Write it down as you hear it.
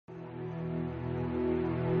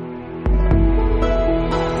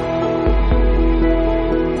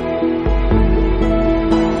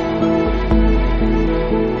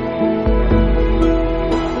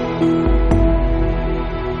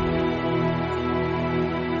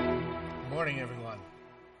Morning, everyone.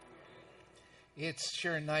 It's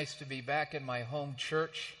sure nice to be back in my home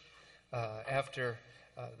church after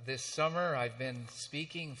this summer. I've been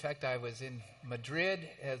speaking. In fact, I was in Madrid,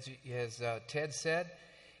 as Ted said.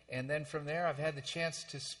 And then from there, I've had the chance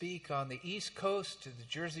to speak on the East Coast, to the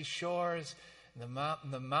Jersey Shores, the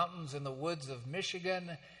mountains and the woods of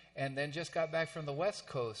Michigan, and then just got back from the West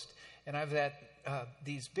Coast. And I've had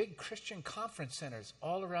these big Christian conference centers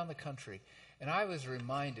all around the country. And I was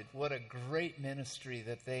reminded what a great ministry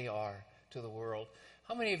that they are to the world.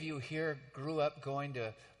 How many of you here grew up going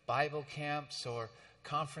to Bible camps or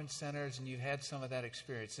conference centers, and you've had some of that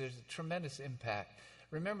experience? There's a tremendous impact.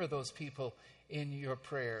 Remember those people in your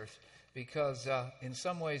prayers, because in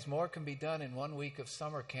some ways more can be done in 1 week of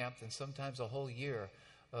summer camp than sometimes a whole year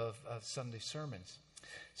of Sunday sermons.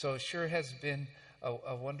 So it sure has been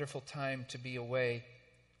a wonderful time to be away.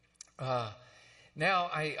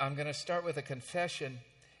 Now I'm going to start with a confession.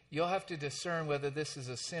 You'll have to discern whether this is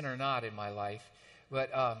a sin or not in my life.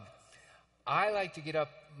 But I like to get up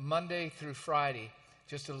Monday through Friday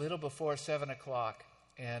just a little before 7 o'clock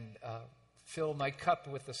and fill my cup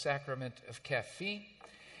with the sacrament of caffeine.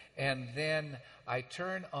 And then I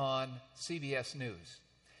turn on CBS News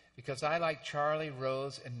because I like Charlie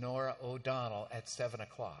Rose and Nora O'Donnell at 7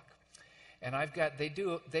 o'clock. And they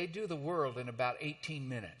do the world in about 18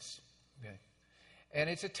 minutes. Okay? And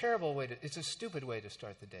it's it's a stupid way to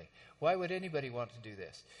start the day. Why would anybody want to do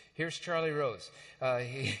this? Here's Charlie Rose.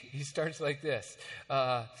 He starts like this.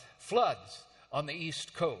 Floods on the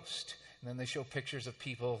East Coast. And then they show pictures of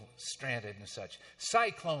people stranded and such.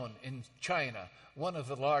 Cyclone in China, one of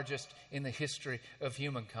the largest in the history of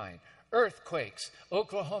humankind. Earthquakes,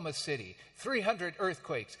 Oklahoma City, 300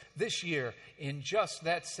 earthquakes this year in just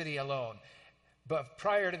that city alone. But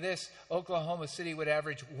prior to this, Oklahoma City would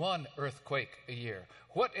average 1 earthquake a year.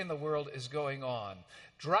 What in the world is going on?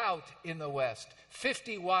 Drought in the West,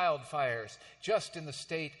 50 wildfires just in the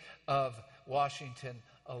state of Washington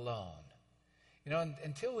alone. You know,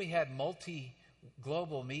 until we had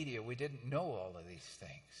multi-global media, we didn't know all of these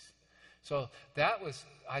things. So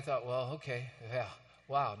I thought, well, okay, yeah,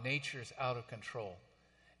 wow, nature's out of control.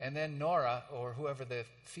 And then Nora, or whoever the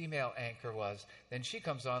female anchor was, then she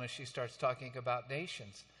comes on and she starts talking about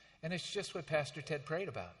nations. And it's just what Pastor Ted prayed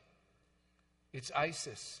about. It's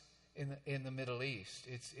ISIS in the Middle East.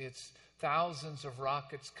 It's thousands of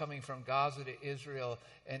rockets coming from Gaza to Israel,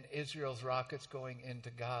 and Israel's rockets going into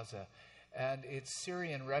Gaza. And it's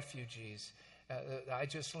Syrian refugees. I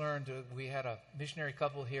just learned we had a missionary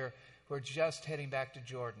couple here who are just heading back to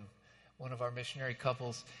Jordan, one of our missionary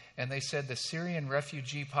couples, and they said the Syrian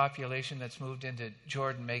refugee population that's moved into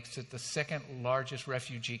Jordan makes it the second largest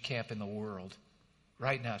refugee camp in the world.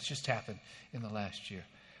 Right now, it's just happened in the last year.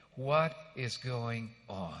 What is going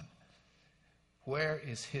on? Where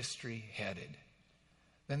is history headed?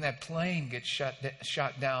 Then that plane gets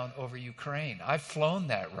shot down over Ukraine. I've flown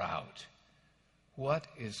that route. What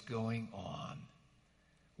is going on?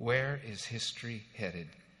 Where is history headed?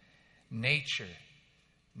 Nature,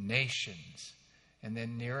 nations, and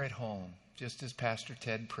then near at home, just as Pastor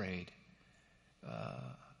Ted prayed.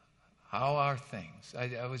 How are things?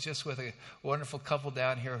 I was just with a wonderful couple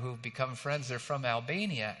down here who've become friends. They're from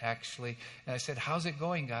Albania, actually. And I said, how's it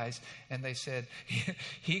going, guys? And they said,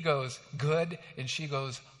 he goes good, and she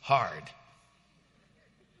goes hard.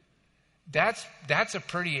 That's a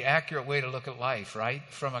pretty accurate way to look at life, right?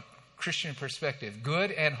 From a Christian perspective,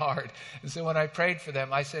 good and hard. And so when I prayed for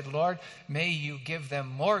them, I said, Lord, may you give them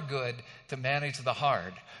more good to manage the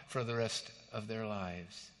hard for the rest of their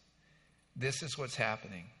lives. This is what's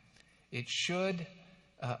happening. It should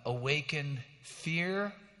awaken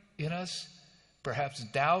fear in us, perhaps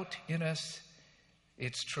doubt in us.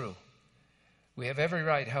 It's true. We have every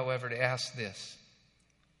right, however, to ask this.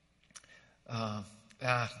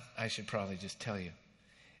 I should probably just tell you.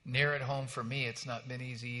 Near at home for me, it's not been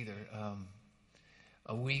easy either.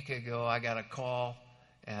 A week ago, I got a call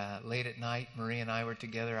late at night. Marie and I were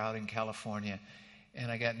together out in California,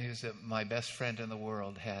 and I got news that my best friend in the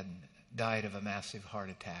world had died of a massive heart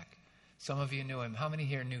attack. Some of you knew him. How many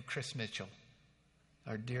here knew Chris Mitchell,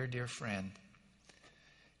 our dear, dear friend?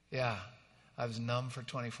 Yeah, I was numb for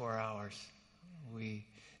 24 hours. We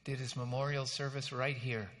did his memorial service right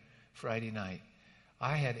here Friday night.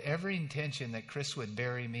 I had every intention that Chris would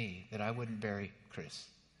bury me, that I wouldn't bury Chris.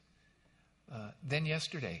 Then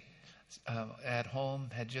yesterday, at home,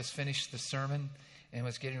 had just finished the sermon and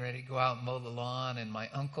was getting ready to go out and mow the lawn, and my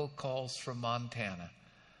uncle calls from Montana.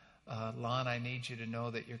 Lon, I need you to know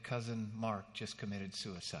that your cousin Mark just committed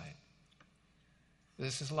suicide.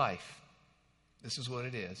 This is life. This is what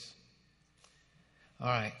it is. All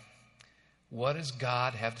right. What does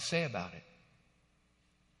God have to say about it?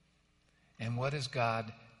 And what is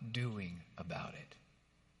God doing about it?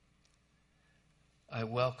 I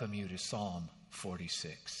welcome you to Psalm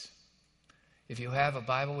 46. If you have a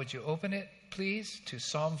Bible, would you open it, please, to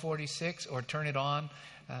Psalm 46, or turn it on,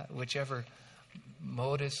 whichever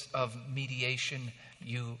modus of mediation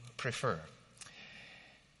you prefer.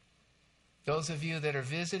 Those of you that are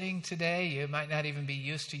visiting today, you might not even be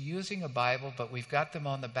used to using a Bible, but we've got them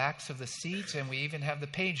on the backs of the seats, and we even have the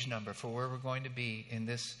page number for where we're going to be in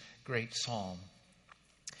this great psalm.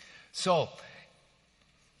 So,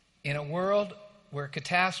 in a world where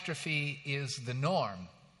catastrophe is the norm,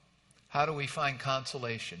 how do we find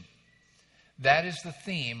consolation? That is the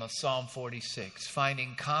theme of Psalm 46,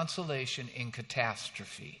 finding consolation in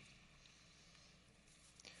catastrophe.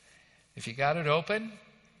 If you got it open,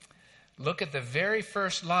 look at the very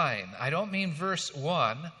first line. I don't mean verse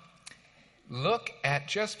 1. Look at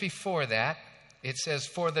just before that. It says,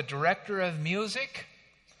 for the director of music,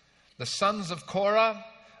 the sons of Korah,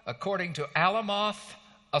 according to Alamoth,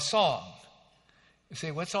 a song. You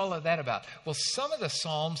say, what's all of that about? Well, some of the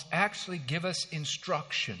Psalms actually give us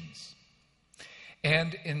instructions.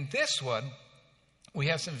 And in this one, we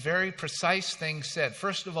have some very precise things said.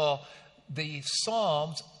 First of all, the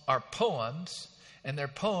Psalms are poems, and they're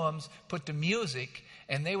poems put to music,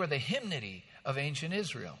 and they were the hymnody of ancient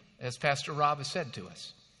Israel, as Pastor Rob has said to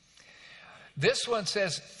us. This one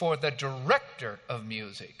says, for the director of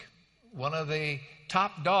music. One of the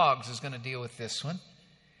top dogs is going to deal with this one.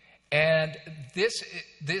 And this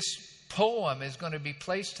poem is going to be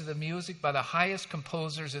placed to the music by the highest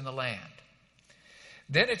composers in the land.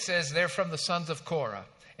 Then it says, they're from the sons of Korah,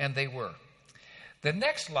 and they were. The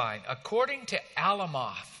next line, according to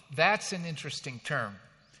Alamoth, that's an interesting term.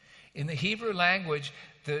 In the Hebrew language,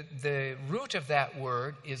 the root of that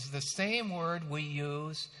word is the same word we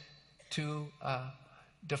use to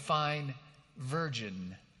define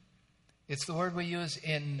virgin. It's the word we use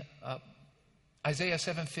in Isaiah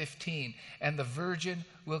 7:15, and the virgin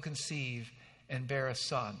will conceive and bear a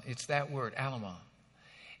son. It's that word, Alamoth.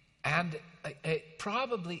 And it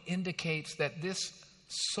probably indicates that this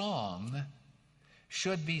song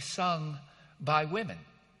should be sung by women.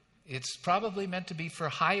 It's probably meant to be for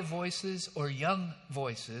high voices or young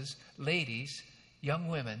voices, ladies, young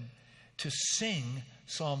women, to sing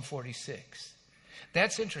Psalm 46.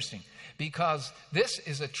 That's interesting because this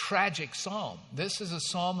is a tragic psalm. This is a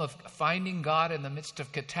psalm of finding God in the midst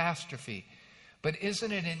of catastrophe. But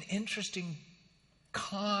isn't it an interesting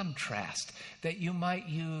contrast that you might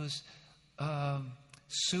use the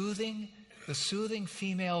soothing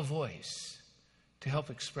female voice to help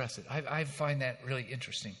express it? I find that really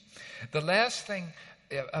interesting. The last thing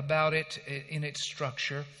about it in its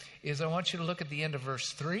structure is I want you to look at the end of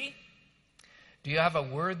verse 3. Do you have a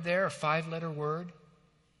word there, a 5-letter word?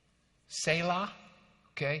 Selah.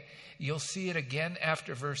 Okay. You'll see it again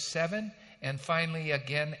after verse 7 and finally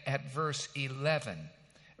again at verse 11.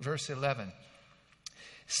 Verse 11.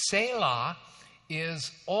 Selah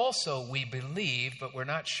is also, we believe, but we're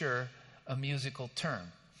not sure, a musical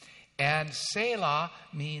term. And Selah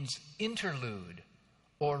means interlude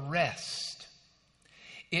or rest.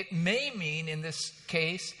 It may mean in this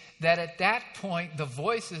case that at that point the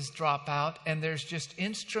voices drop out and there's just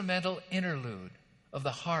instrumental interlude of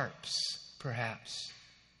the harps, perhaps.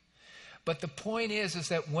 But the point is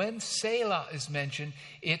that when Selah is mentioned,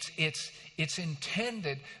 it's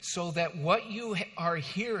intended so that what you are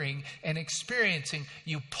hearing and experiencing,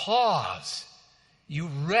 you pause, you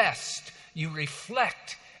rest, you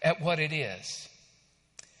reflect at what it is.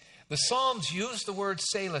 The Psalms use the word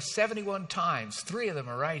Selah 71 times. 3 of them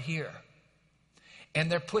are right here. And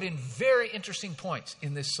they're put in very interesting points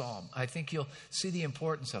in this psalm. I think you'll see the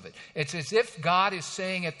importance of it. It's as if God is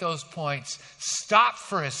saying at those points, stop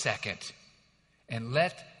for a second and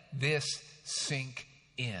let this sink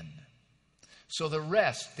in. So the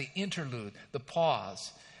rest, the interlude, the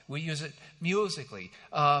pause, we use it musically.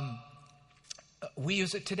 We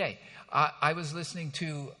use it today. I was listening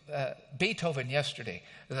to Beethoven yesterday.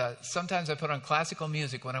 Sometimes I put on classical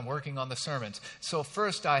music when I'm working on the sermons. So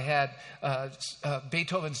first I had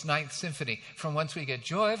Beethoven's Ninth Symphony. From whence we get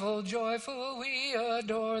joyful, joyful, we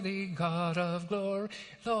adore thee, God of glory.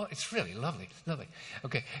 No, it's really lovely, lovely.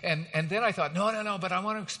 Okay, and then I thought, no, but I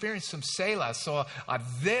want to experience some Selah. So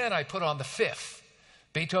then I put on the Fifth,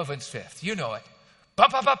 Beethoven's Fifth. You know it.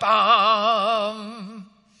 Ba-ba-ba-bum.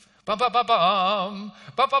 Bum bum bum bum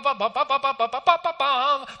bum bum bum bum bum bum bum bum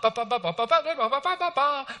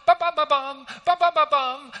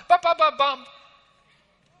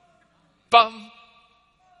bum bum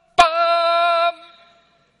bum.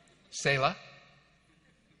 Selah.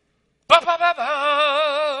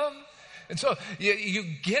 And so you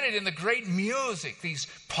get it in the great music, these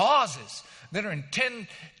pauses that are intended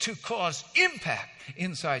to cause impact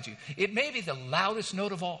inside you. It may be the loudest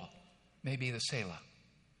note of all, may be the Selah.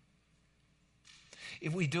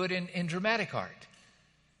 If we do it in dramatic art,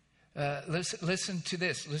 listen to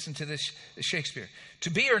this. Listen to this Shakespeare. To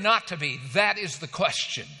be or not to be, that is the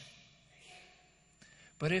question.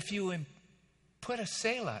 But if you put a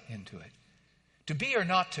Selah into it, to be or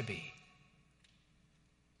not to be,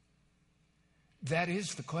 that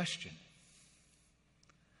is the question.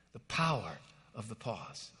 The power of the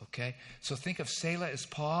pause, okay? So think of Selah as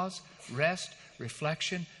pause, rest,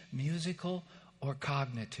 reflection, musical, or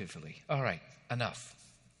cognitively. All right, enough.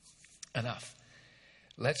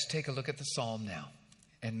 Let's take a look at the psalm now.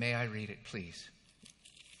 And may I read it, please?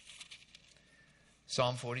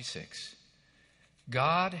 Psalm 46.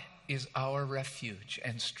 God is our refuge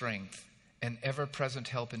and strength, an ever-present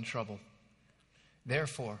help in trouble.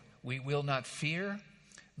 Therefore, we will not fear,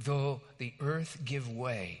 though the earth give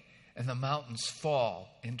way and the mountains fall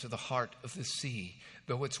into the heart of the sea,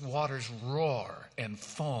 though its waters roar and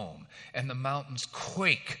foam and the mountains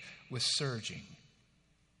quake with surging.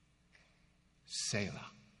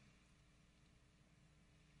 Selah.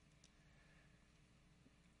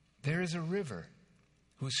 There is a river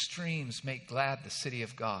whose streams make glad the city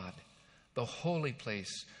of God, the holy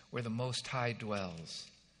place where the Most High dwells.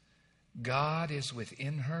 God is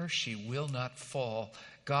within her, she will not fall.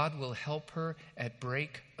 God will help her at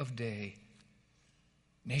break of day.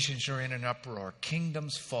 Nations are in an uproar,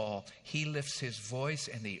 kingdoms fall. He lifts his voice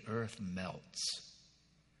and the earth melts.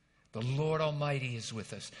 The Lord Almighty is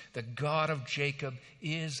with us. The God of Jacob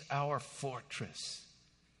is our fortress.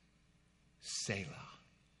 Selah.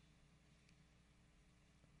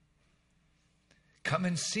 Come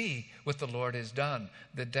and see what the Lord has done,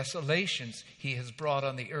 the desolations he has brought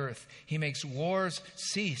on the earth. He makes wars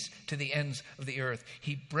cease to the ends of the earth.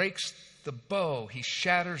 He breaks the bow. He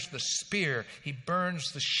shatters the spear. He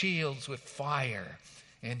burns the shields with fire.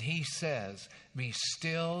 And he says, be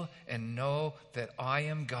still and know that I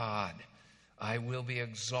am God. I will be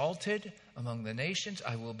exalted among the nations.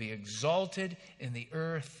 I will be exalted in the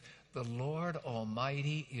earth. The Lord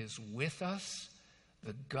Almighty is with us.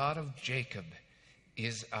 The God of Jacob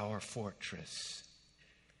is our fortress.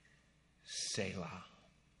 Selah.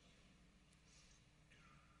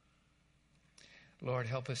 Lord,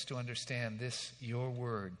 help us to understand this, your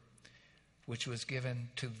word, which was given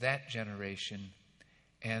to that generation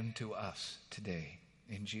and to us today.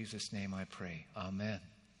 In Jesus' name I pray. Amen.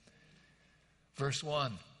 Verse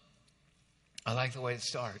 1. I like the way it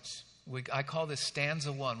starts. I call this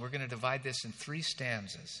stanza 1. We're going to divide this in 3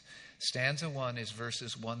 stanzas. Stanza 1 is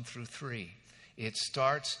verses 1 through 3. It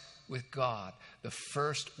starts with God. The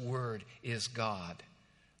first word is God.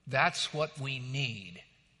 That's what we need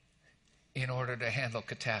in order to handle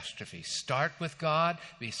catastrophe. Start with God,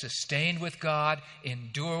 be sustained with God,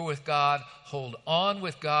 endure with God, hold on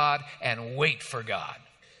with God, and wait for God.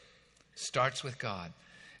 Starts with God.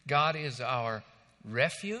 God is our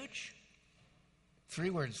refuge. 3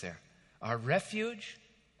 words there. Our refuge,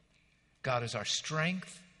 God is our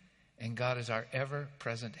strength, and God is our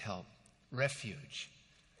ever-present help. Refuge.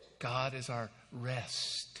 God is our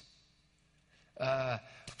rest.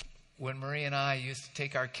 When Marie and I used to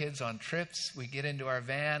take our kids on trips, we get into our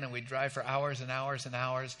van and we drive for hours and hours and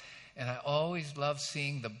hours. And I always loved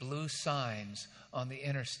seeing the blue signs on the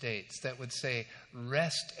interstates that would say,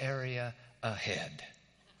 rest area ahead.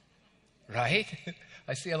 Right?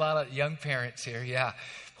 I see a lot of young parents here. Yeah.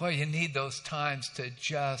 Boy, you need those times to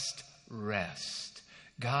just rest.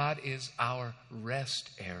 God is our rest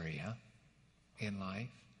area in life.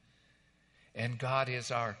 And God is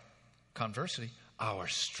our, conversely, our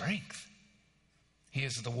strength. He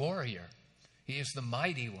is the warrior. He is the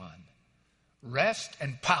mighty one. Rest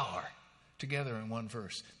and power together in one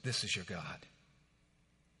verse. This is your God.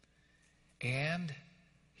 And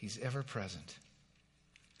he's ever present.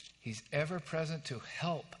 He's ever present to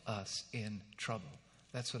help us in trouble.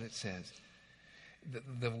 That's what it says.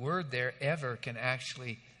 The word there, ever, can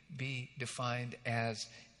actually be defined as,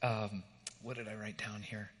 what did I write down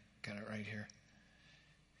here? Got it right here.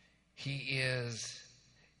 He is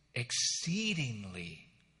exceedingly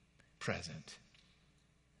present.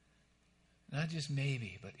 Not just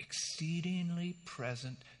maybe, but exceedingly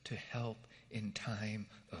present to help in time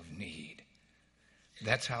of need.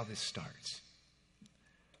 That's how this starts.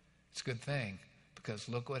 It's a good thing, because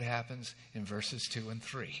look what happens in verses 2 and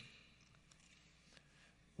 3.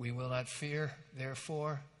 We will not fear,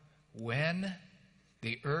 therefore, when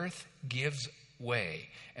the earth gives way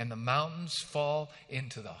and the mountains fall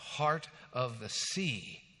into the heart of the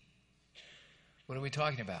sea. What are we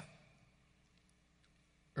talking about?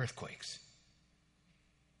 earthquakes.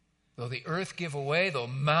 Though the earth give away, though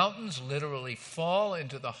mountains literally fall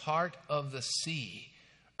into the heart of the sea,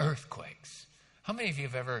 earthquakes. How many of you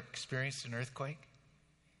have ever experienced an earthquake?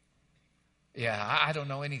 Yeah, I don't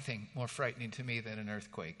know anything more frightening to me than an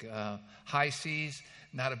earthquake. High seas,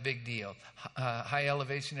 not a big deal. High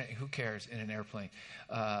elevation, who cares in an airplane?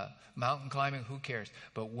 Mountain climbing, who cares?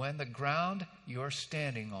 But when the ground you're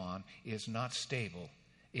standing on is not stable,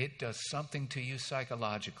 it does something to you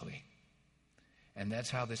psychologically. And that's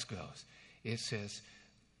how this goes. It says,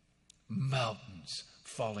 mountains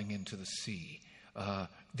falling into the sea.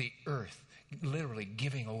 The earth literally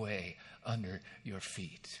giving away under your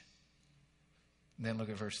feet. And then look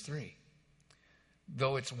at verse 3.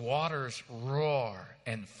 Though its waters roar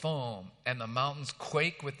and foam and the mountains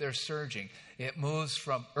quake with their surging, it moves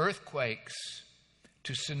from earthquakes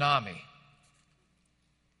to tsunami.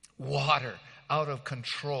 Water out of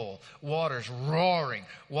control, waters roaring,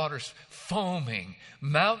 waters foaming,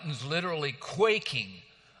 mountains literally quaking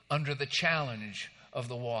under the challenge of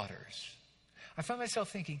the waters. I found myself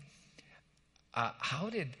thinking, how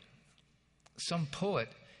did some poet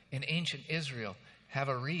in ancient Israel have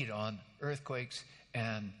a read on earthquakes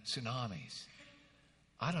and tsunamis?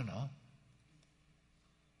 I don't know.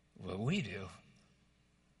 Well, we do.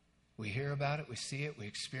 We hear about it, we see it, we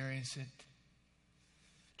experience it.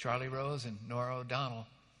 Charlie Rose and Nora O'Donnell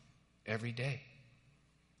every day.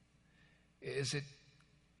 Is it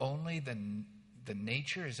only the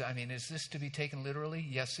nature? Is this to be taken literally?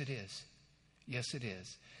 Yes, it is. Yes, it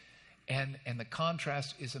is. And the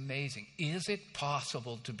contrast is amazing. Is it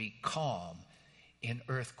possible to be calm in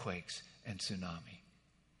earthquakes and tsunami?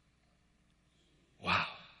 Wow.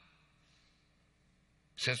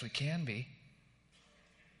 Says we can be.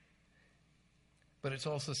 But it's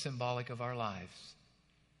also symbolic of our lives.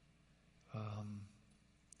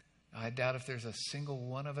 I doubt if there's a single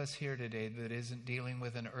one of us here today that isn't dealing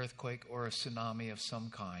with an earthquake or a tsunami of some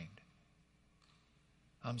kind.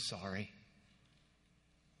 I'm sorry.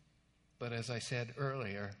 But as I said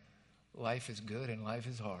earlier, life is good and life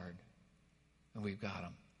is hard. And we've got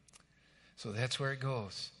them. So that's where it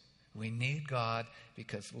goes. We need God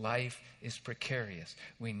because life is precarious.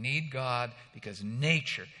 We need God because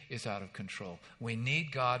nature is out of control. We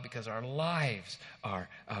need God because our lives are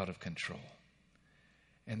out of control.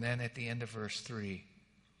 And then at the end of verse 3,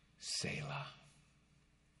 Selah.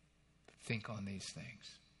 Think on these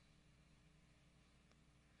things.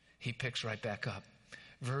 He picks right back up.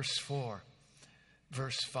 Verse 4,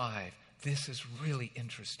 verse 5. This is really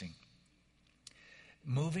interesting.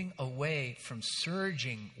 Moving away from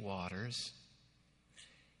surging waters,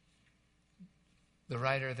 the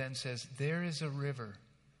writer then says, there is a river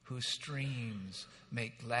whose streams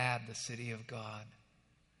make glad the city of God.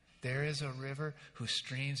 There is a river whose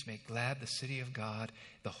streams make glad the city of God,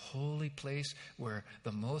 the holy place where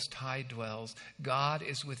the Most High dwells. God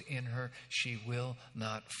is within her. She will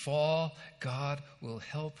not fall. God will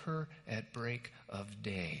help her at break of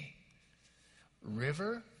day.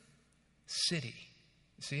 River, city.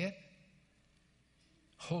 See it?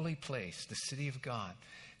 Holy place, the city of God.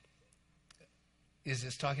 Is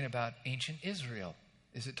this talking about ancient Israel?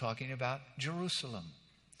 Is it talking about Jerusalem?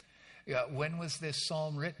 When was this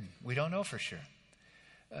psalm written? We don't know for sure.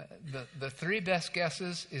 The three best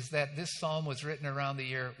guesses is that this psalm was written around the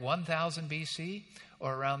year 1000 BC,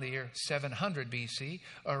 or around the year 700 BC,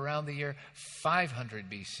 or around the year 500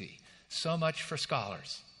 BC. So much for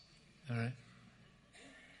scholars. All right?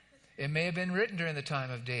 It may have been written during the time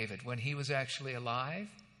of David when he was actually alive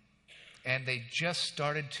and they just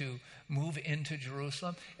started to move into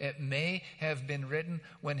Jerusalem. It may have been written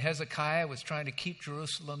when Hezekiah was trying to keep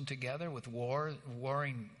Jerusalem together with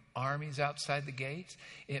warring armies outside the gates.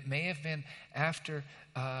 It may have been after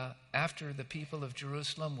the people of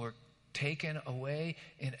Jerusalem were taken away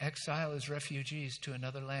in exile as refugees to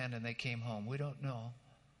another land and they came home. We don't know.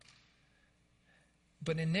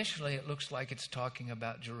 But initially, it looks like it's talking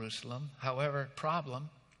about Jerusalem. However, problem,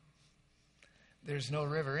 there's no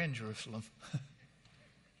river in Jerusalem.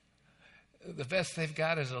 The best they've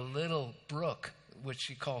got is a little brook, which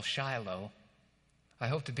she calls Shiloh. I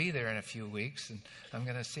hope to be there in a few weeks, and I'm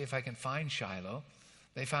going to see if I can find Shiloh.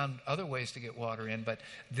 They found other ways to get water in, but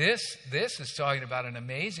this is talking about an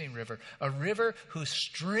amazing river, a river whose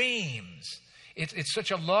streams, it's such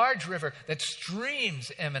a large river that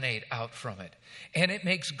streams emanate out from it. And it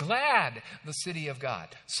makes glad the city of God.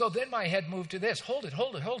 So then my head moved to this. Hold it.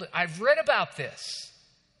 I've read about this.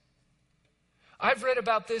 I've read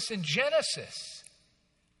about this in Genesis.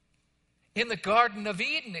 In the Garden of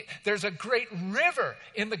Eden, there's a great river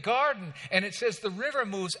in the garden. And it says the river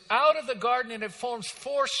moves out of the garden and it forms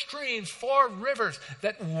 4 streams, 4 rivers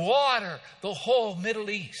that water the whole Middle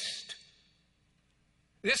East.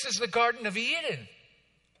 This is the Garden of Eden.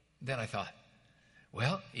 Then I thought,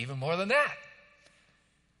 well, even more than that.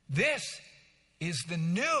 This is the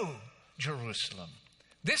new Jerusalem.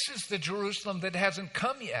 This is the Jerusalem that hasn't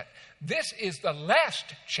come yet. This is the last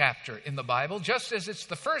chapter in the Bible, just as it's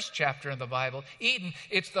the first chapter in the Bible, Eden.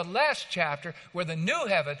 It's the last chapter where the new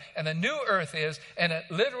heaven and the new earth is. And it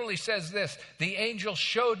literally says this: the angel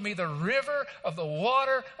showed me the river of the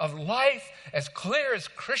water of life, as clear as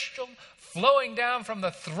crystal, flowing down from the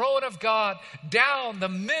throne of God, down the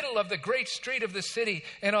middle of the great street of the city.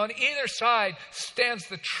 And on either side stands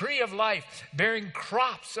the tree of life, bearing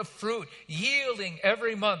crops of fruit, yielding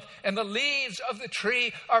every month. And the leaves of the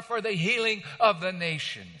tree are for the healing of the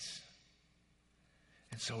nations.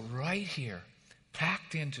 And so right here,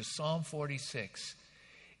 packed into Psalm 46,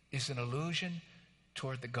 is an allusion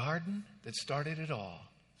toward the garden that started it all,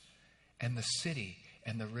 and the city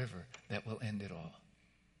and the river that will end it all.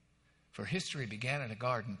 For history began in a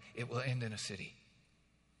garden, it will end in a city,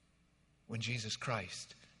 when Jesus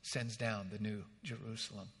Christ sends down the new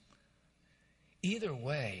Jerusalem. Either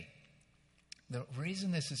way, the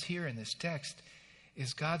reason this is here in this text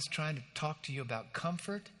is God's trying to talk to you about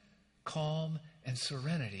comfort, calm, and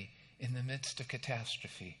serenity in the midst of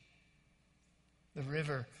catastrophe. The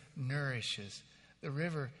river nourishes. The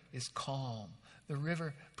river is calm. The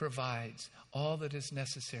river provides all that is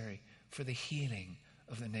necessary for the healing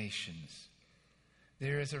of the nations.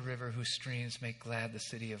 There is a river whose streams make glad the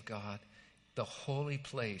city of God, the holy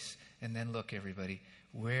place. And then look, everybody,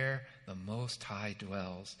 where the Most High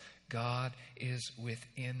dwells. God is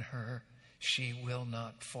within her. She will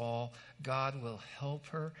not fall. God will help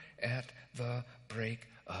her at the break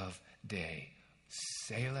of day.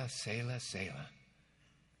 Selah, Selah, Selah.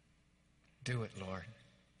 Do it, Lord.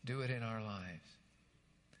 Do it in our lives.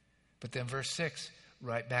 But then verse 6,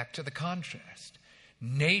 right back to the contrast.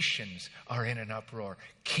 Nations are in an uproar.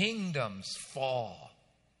 Kingdoms fall.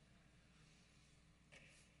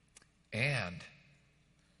 And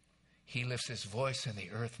he lifts his voice and the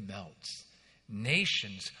earth melts.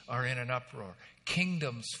 Nations are in an uproar.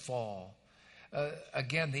 Kingdoms fall.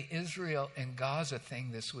 Again, the Israel and Gaza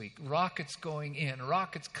thing this week. Rockets going in,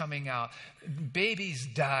 rockets coming out, babies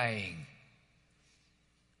dying.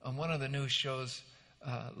 On one of the news shows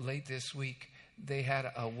late this week, they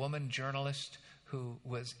had a woman journalist who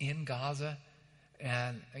was in Gaza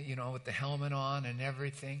and, with the helmet on and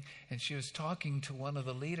everything. And she was talking to one of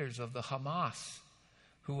the leaders of the Hamas,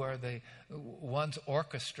 who are the ones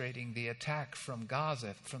orchestrating the attack from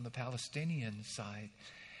Gaza, from the Palestinian side.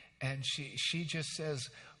 And she just says,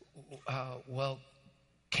 well,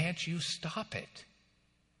 can't you stop it?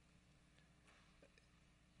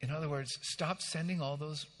 In other words, stop sending all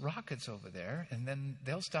those rockets over there, and then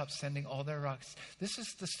they'll stop sending all their rockets. This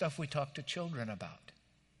is the stuff we talk to children about.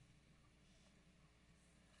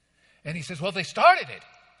 And he says, well, they started it.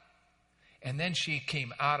 And then she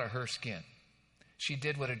came out of her skin. She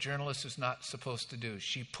did what a journalist is not supposed to do.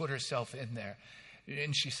 She put herself in there.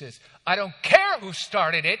 And she says, I don't care who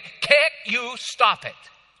started it. Can't you stop it?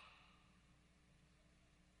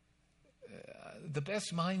 The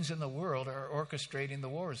best minds in the world are orchestrating the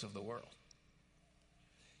wars of the world.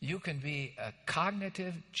 You can be a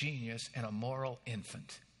cognitive genius and a moral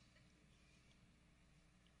infant.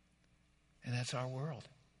 And that's our world.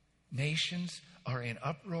 Nations are in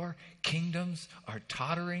uproar. Kingdoms are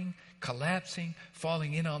tottering, collapsing,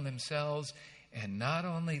 falling in on themselves. And not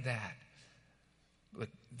only that, but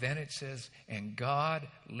then it says, and God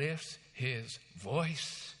lifts his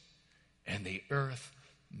voice and the earth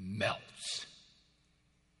melts.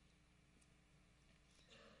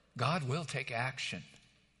 God will take action.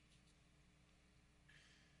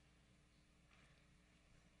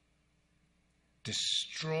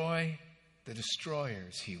 Destroy the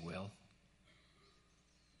destroyers, he will.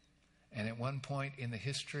 And at one point in the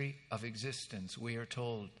history of existence, we are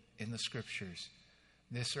told in the scriptures,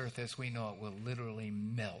 this earth as we know it will literally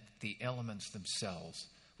melt. The elements themselves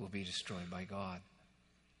will be destroyed by God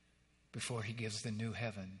before he gives the new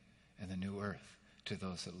heaven and the new earth to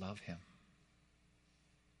those that love him.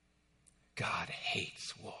 God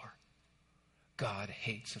hates war. God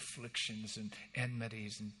hates afflictions and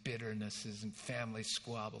enmities and bitternesses and family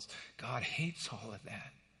squabbles. God hates all of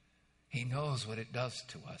that. He knows what it does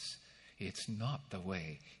to us. It's not the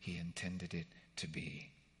way he intended it to be.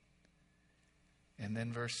 And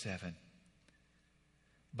then verse 7.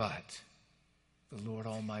 But the Lord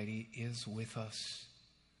Almighty is with us.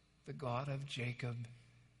 The God of Jacob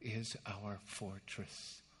is our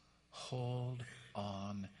fortress. Hold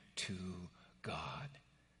on to God.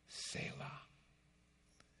 Selah.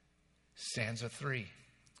 Stanza 3,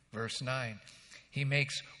 verse 9. He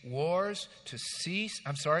makes wars to cease.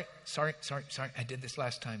 I'm sorry. I did this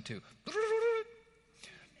last time too.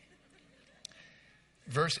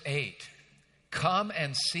 Verse 8. Come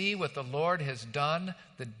and see what the Lord has done,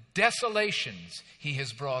 the desolations he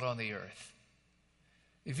has brought on the earth.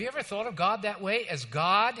 Have you ever thought of God that way? As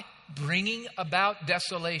God bringing about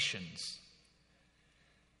desolations?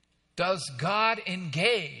 Does God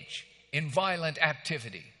engage in violent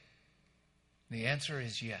activity? The answer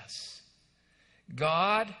is yes.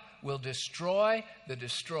 God will destroy the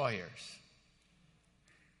destroyers.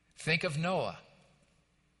 Think of Noah.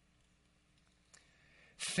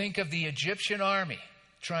 Think of the Egyptian army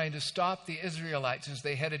trying to stop the Israelites as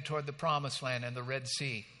they headed toward the Promised Land and the Red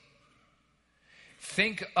Sea.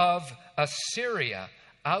 Think of Assyria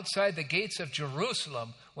outside the gates of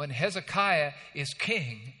Jerusalem when Hezekiah is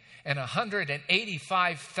king and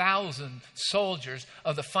 185,000 soldiers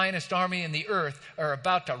of the finest army in the earth are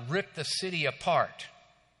about to rip the city apart.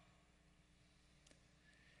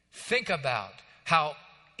 Think about how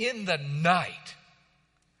in the night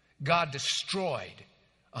God destroyed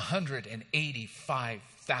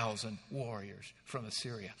 185,000 warriors from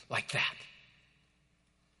Assyria like that.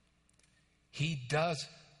 He does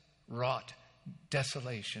wrought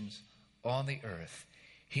desolations on the earth.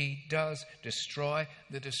 He does destroy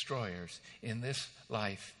the destroyers in this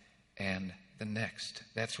life and the next.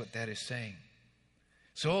 That's what that is saying.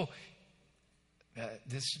 So,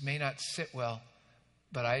 this may not sit well,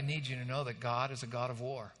 but I need you to know that God is a God of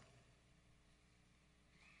war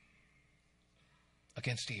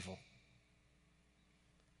against evil.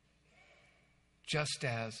 Just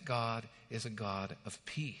as God is a God of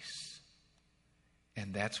peace.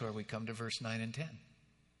 And that's where we come to verse 9 and 10.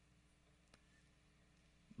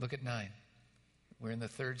 Look at 9. We're in the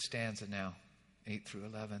third stanza now, 8 through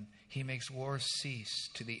 11. He makes wars cease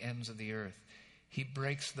to the ends of the earth. He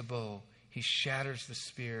breaks the bow. He shatters the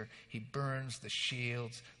spear. He burns the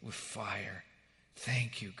shields with fire.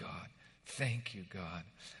 Thank you, God. Thank you, God.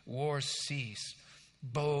 Wars cease.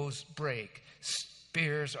 Bows break.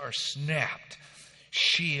 Spears are snapped.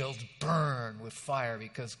 Shields burn with fire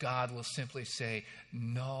because God will simply say,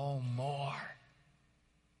 no more.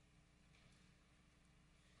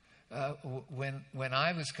 When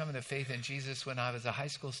I was coming to faith in Jesus, when I was a high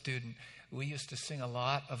school student, we used to sing a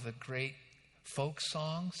lot of the great folk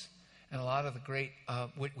songs and a lot of the great,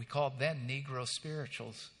 what we called then Negro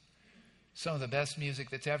spirituals. Some of the best music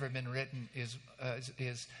that's ever been written is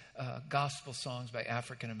gospel songs by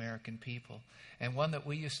African American people. And one that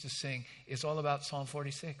we used to sing is all about Psalm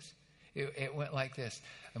 46. It went like this.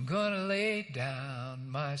 I'm going to lay down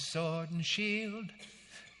my sword and shield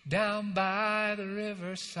down by the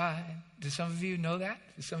riverside. Do some of you know that?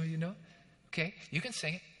 Do some of you know? Okay, you can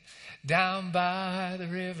sing it. Down by the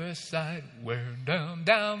riverside, we're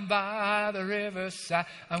down by the riverside.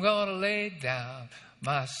 I'm going to lay down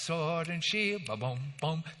my sword and shield, boom,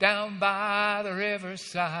 boom, down by the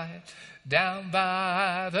riverside, down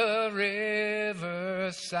by the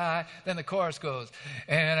riverside. Then the chorus goes,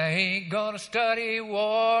 and I ain't gonna study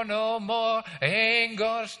war no more. I ain't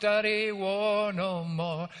gonna study war no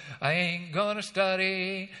more. I ain't gonna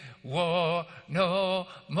study war no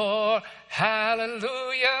more.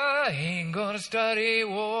 Hallelujah. I ain't gonna study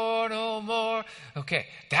war no more. Okay,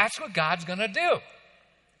 that's what God's gonna do.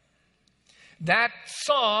 That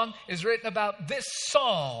song is written about this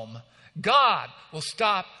psalm. God will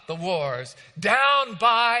stop the wars down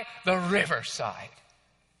by the riverside.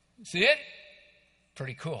 See it?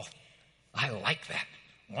 Pretty cool. I like that.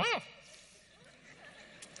 Wow.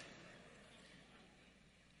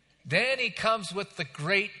 Then he comes with the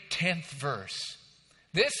great 10th verse.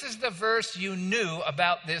 This is the verse you knew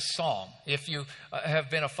about this psalm if you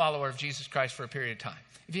have been a follower of Jesus Christ for a period of time.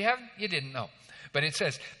 If you haven't, you didn't know. But it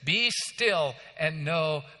says, be still and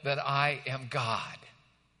know that I am God.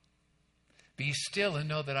 Be still and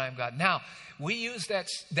know that I am God. Now, we use that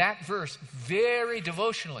verse very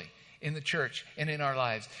devotionally in the church and in our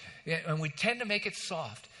lives. And we tend to make it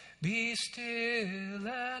soft. Be still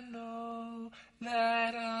and know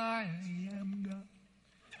that I am God.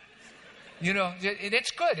 You know, it's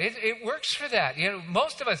good. It works for that. You know,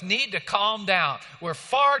 most of us need to calm down. We're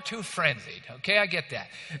far too frenzied. Okay, I get that.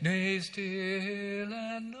 Be still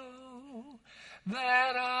and know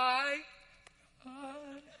that I.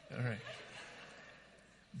 All right.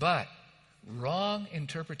 But wrong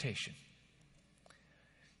interpretation.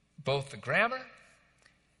 Both the grammar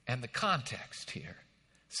and the context here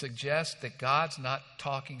suggests that God's not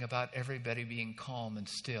talking about everybody being calm and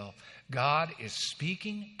still. God is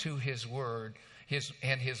speaking to His word,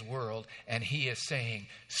 His world, and He is saying,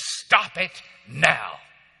 stop it now.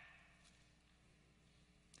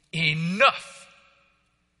 Enough.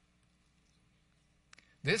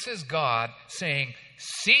 This is God saying,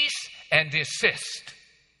 cease and desist.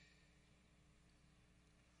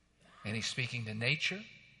 And He's speaking to nature,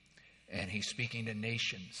 and He's speaking to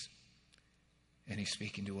nations, and He's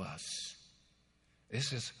speaking to us.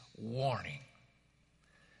 This is warning.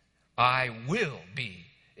 I will be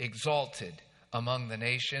exalted among the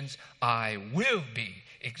nations. I will be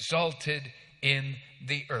exalted in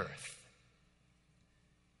the earth.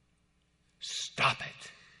 Stop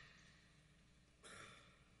it.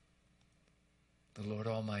 The Lord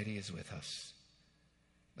Almighty is with us.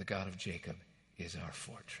 The God of Jacob is our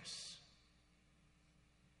fortress.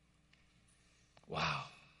 Wow.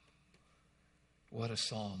 What a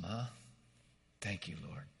psalm, huh? Thank you,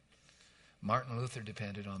 Lord. Martin Luther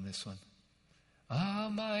depended on this one. A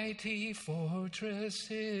mighty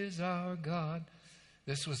fortress is our God.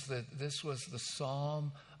 This was the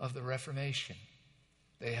psalm of the Reformation.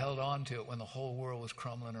 They held on to it when the whole world was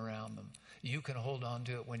crumbling around them. You can hold on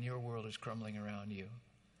to it when your world is crumbling around you.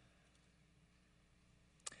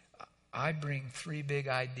 I bring 3 big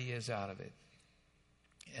ideas out of it.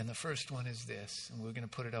 And the first one is this, and we're going to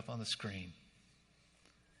put it up on the screen.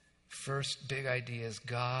 First big idea is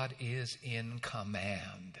God is in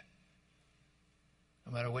command.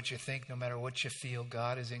 No matter what you think, no matter what you feel,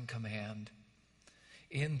 God is in command.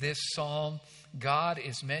 In this psalm, God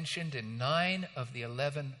is mentioned in 9 of the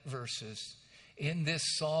 11 verses. In this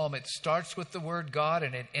psalm, it starts with the word God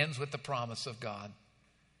and it ends with the promise of God.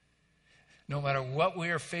 No matter what we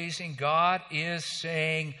are facing, God is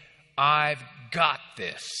saying, I've got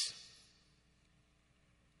this.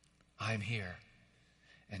 I'm here.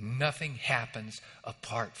 And nothing happens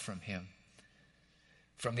apart from Him.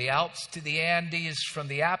 From the Alps to the Andes, from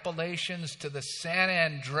the Appalachians to the San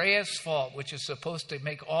Andreas Fault, which is supposed to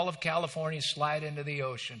make all of California slide into the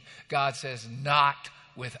ocean, God says, not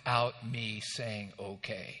without me saying,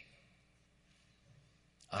 okay.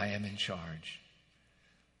 I am in charge.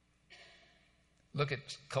 Look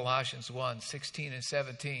at Colossians 1, 16 and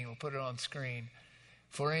 17. We'll put it on screen.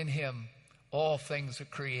 For in Him all things are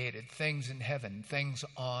created, things in heaven, things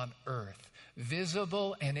on earth,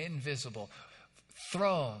 visible and invisible,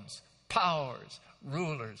 thrones, powers,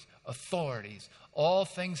 rulers, authorities. All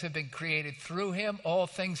things have been created through Him. All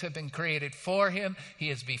things have been created for Him. He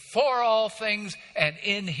is before all things, and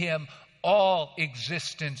in Him all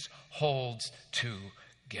existence holds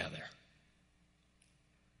together.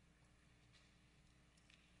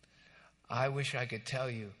 I wish I could tell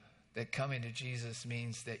you that coming to Jesus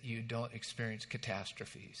means that you don't experience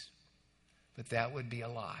catastrophes. But that would be a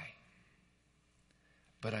lie.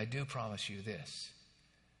 But I do promise you this.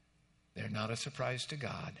 They're not a surprise to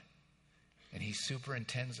God. And He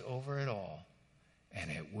superintends over it all. And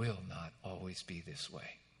it will not always be this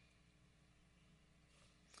way.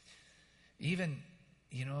 Even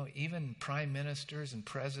prime ministers and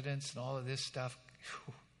presidents and all of this stuff.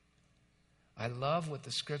 Whew, I love what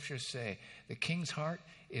the scriptures say. The king's heart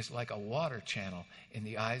is like a water channel in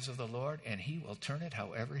the eyes of the Lord, and He will turn it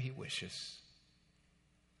however He wishes.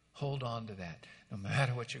 Hold on to that. No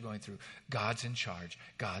matter what you're going through, God's in charge.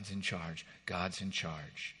 God's in charge. God's in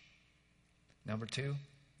charge. Number 2,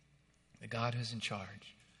 the God who's in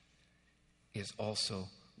charge is also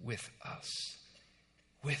with us.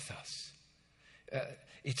 With us.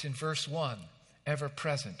 It's in verse 1. Ever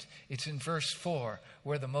present. It's in verse 4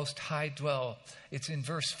 where the Most High dwell. It's in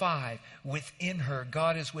verse 5 within her.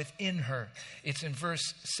 God is within her. It's in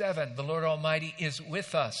verse 7 the Lord Almighty is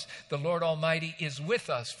with us. The Lord Almighty is with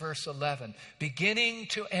us. Verse 11 beginning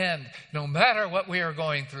to end, no matter what we are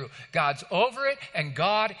going through, God's over it and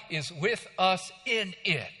God is with us in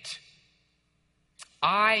it.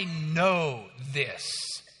 I know this.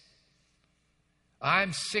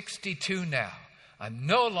 I'm 62 now. I'm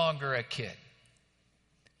no longer a kid.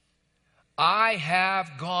 I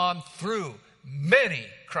have gone through many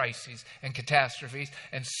crises and catastrophes,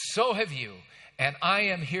 and so have you. And I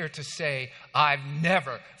am here to say I've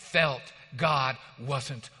never felt God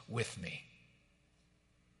wasn't with me.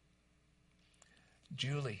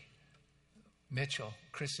 Julie Mitchell,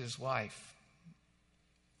 Chris's wife,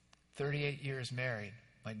 38 years married,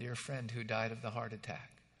 my dear friend who died of the heart attack,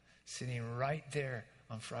 sitting right there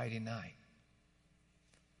on Friday night.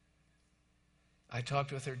 I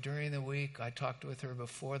talked with her during the week. I talked with her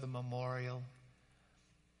before the memorial.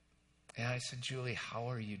 And I said, Julie, how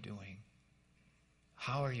are you doing?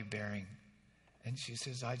 How are you bearing And she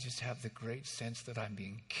says, I just have the great sense that I'm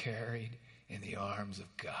being carried in the arms of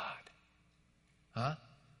God. Huh?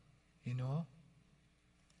 You know?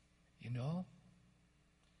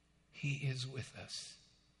 He is with us.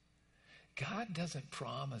 God doesn't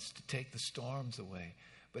promise to take the storms away,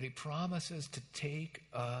 but he promises to take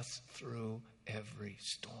us through every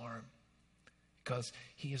storm. Because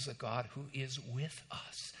he is a God who is with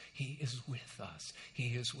us. He is with us. He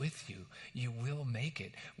is with you. You will make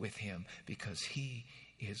it with him because he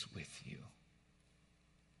is with you.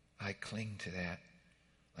 I cling to that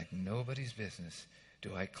like nobody's business.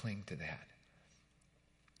 Do I cling to that?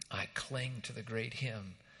 I cling to the great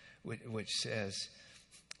hymn which says,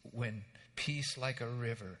 when peace like a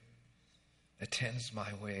river attends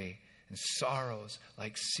my way and sorrows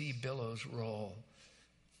like sea billows roll,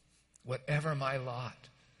 whatever my lot,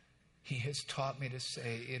 he has taught me to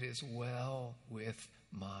say, it is well with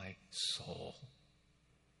my soul.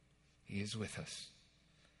 He is with us.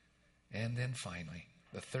 And then finally,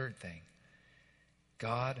 the third thing,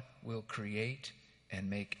 God will create and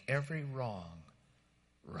make every wrong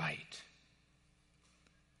right.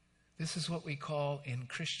 This is what we call in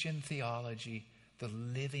Christian theology the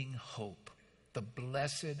living hope, the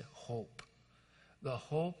blessed hope. The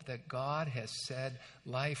hope that God has said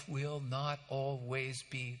life will not always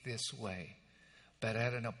be this way. But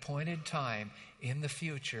at an appointed time in the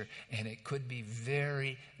future, and it could be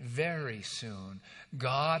very, very soon,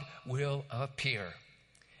 God will appear.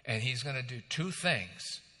 And he's going to do two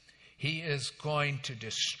things. He is going to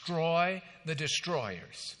destroy the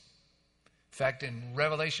destroyers. In fact, in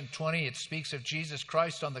Revelation 20, it speaks of Jesus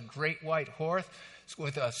Christ on the great white horse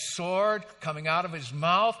with a sword coming out of his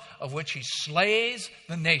mouth, of which he slays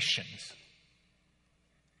the nations.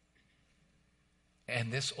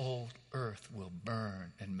 And this old earth will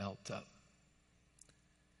burn and melt up.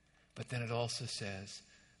 But then it also says,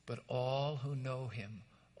 but all who know him,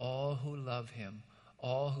 all who love him,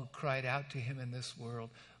 all who cried out to him in this world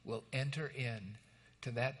will enter in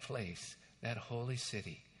to that place, that holy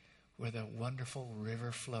city, where the wonderful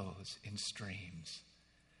river flows in streams.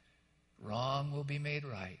 Wrong will be made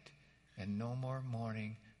right, and no more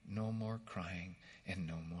mourning, no more crying, and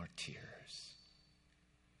no more tears.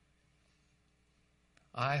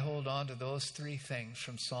 I hold on to those three things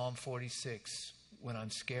from Psalm 46 when I'm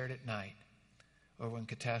scared at night, or when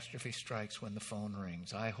catastrophe strikes, when the phone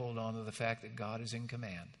rings. I hold on to the fact that God is in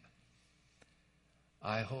command.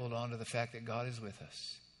 I hold on to the fact that God is with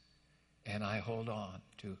us. And I hold on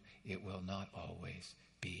to it will not always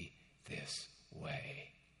be this way.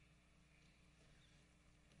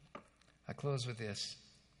 I close with this.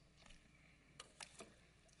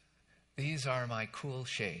 These are my cool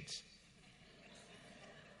shades.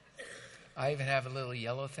 I even have a little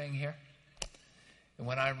yellow thing here. And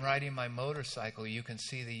when I'm riding my motorcycle, you can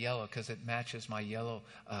see the yellow because it matches my yellow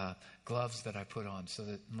gloves that I put on. So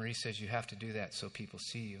that Marie says you have to do that so people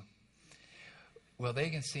see you. Well, they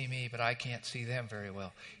can see me, but I can't see them very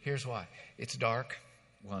well. Here's why. It's dark,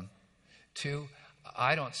 one. Two,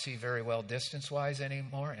 I don't see very well distance-wise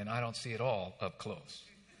anymore, and I don't see it all up close.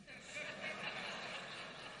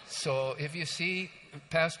 So if you see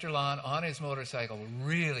Pastor Lon on his motorcycle,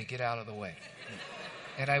 really get out of the way.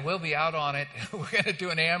 And I will be out on it. We're going to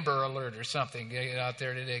do an Amber Alert or something, get out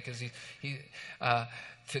there today, because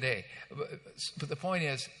today. But the point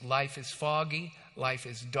is, life is foggy, life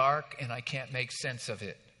is dark, and I can't make sense of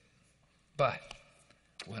it. But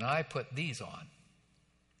when I put these on,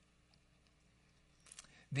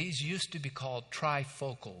 these used to be called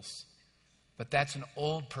trifocals, but that's an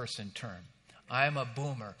old person term. I am a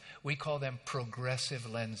boomer. We call them progressive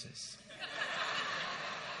lenses.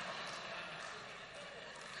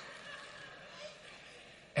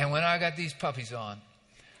 And when I got these puppies on,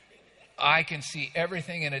 I can see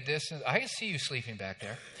everything in a distance. I can see you sleeping back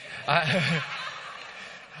there.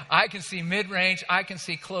 I can see mid-range. I can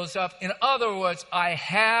see close up. In other words, I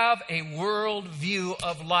have a world view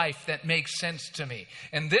of life that makes sense to me.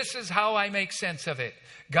 And this is how I make sense of it.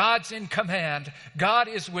 God's in command. God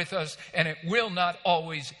is with us. And it will not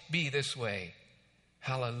always be this way.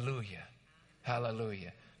 Hallelujah.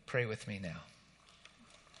 Hallelujah. Pray with me now.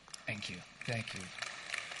 Thank you. Thank you.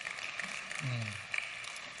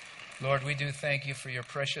 Lord, we do thank you for your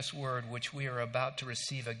precious word, which we are about to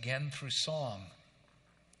receive again through song.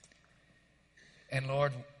 And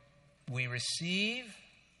Lord, we receive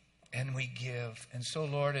and we give. And so,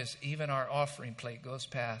 Lord, as even our offering plate goes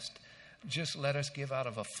past, just let us give out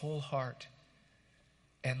of a full heart.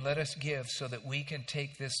 And let us give so that we can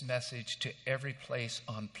take this message to every place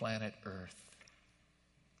on planet Earth.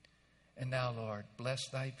 And now, Lord, bless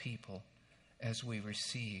thy people as we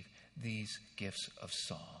receive these gifts of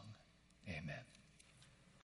song. Amen. Amen.